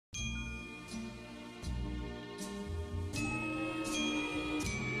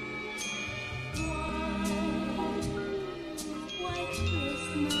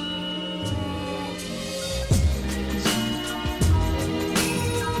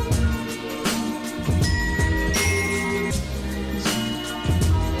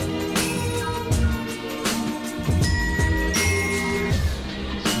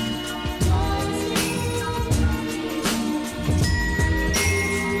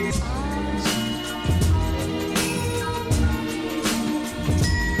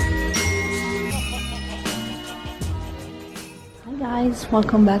guys,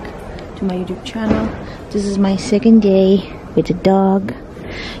 welcome back to my YouTube channel. This is my second day with the dog.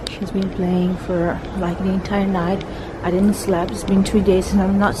 She's been playing for like the entire night. I didn't sleep. It's been 3 days and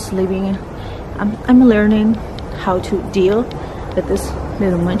I'm not sleeping. I'm learning how to deal with this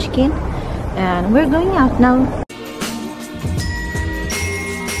little munchkin, and we're going out now.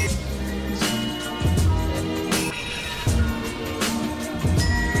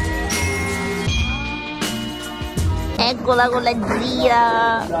 Eccola con la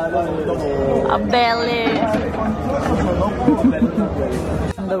zia, a belle.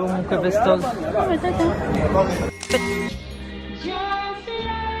 Anda comunque festoso.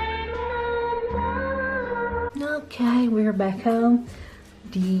 Okay, we're back home.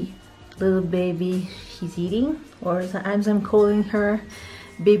 The little baby, she's eating, or as I'm calling her,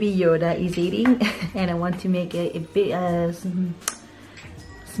 Baby Yoda is eating. And I want to make a bit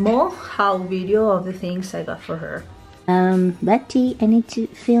small haul video of the things I got for her. Betty, I need to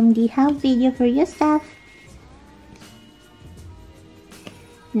film the haul video for your stuff.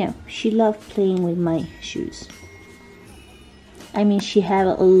 No, she loved playing with my shoes. I mean, she had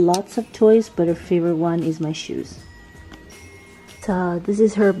lots of toys, but her favorite one is my shoes. So this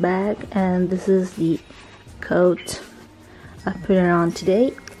is her bag, and this is the coat I put her on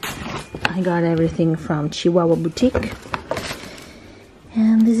today. I got everything from Chihuahua Boutique.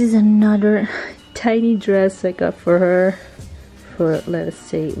 And this is another tiny dress I got for her for, let us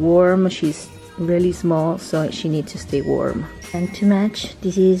say, warm. She's really small, so she needs to stay warm. And to match,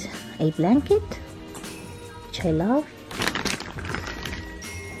 this is a blanket, which I love.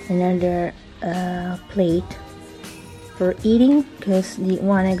 Another plate for eating, because the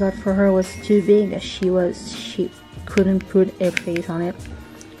one I got for her was too big. She couldn't put her face on it.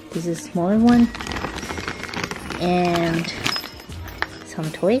 This is a smaller one. And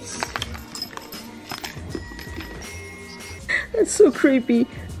some toys. That's so creepy,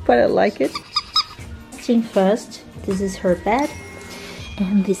 but I like it. First, this is her bed,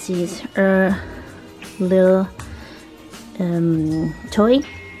 and this is her little toy.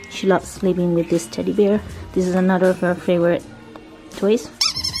 She loves sleeping with this teddy bear. This is another of her favorite toys.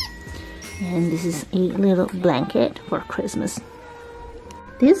 And this is a little blanket for Christmas.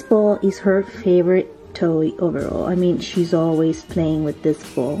 This ball is her favorite toy overall. I mean, she's always playing with this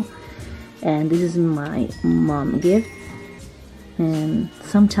ball, and this is my mom gift. And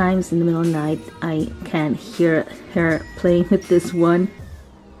sometimes in the middle of the night I can hear her playing with this one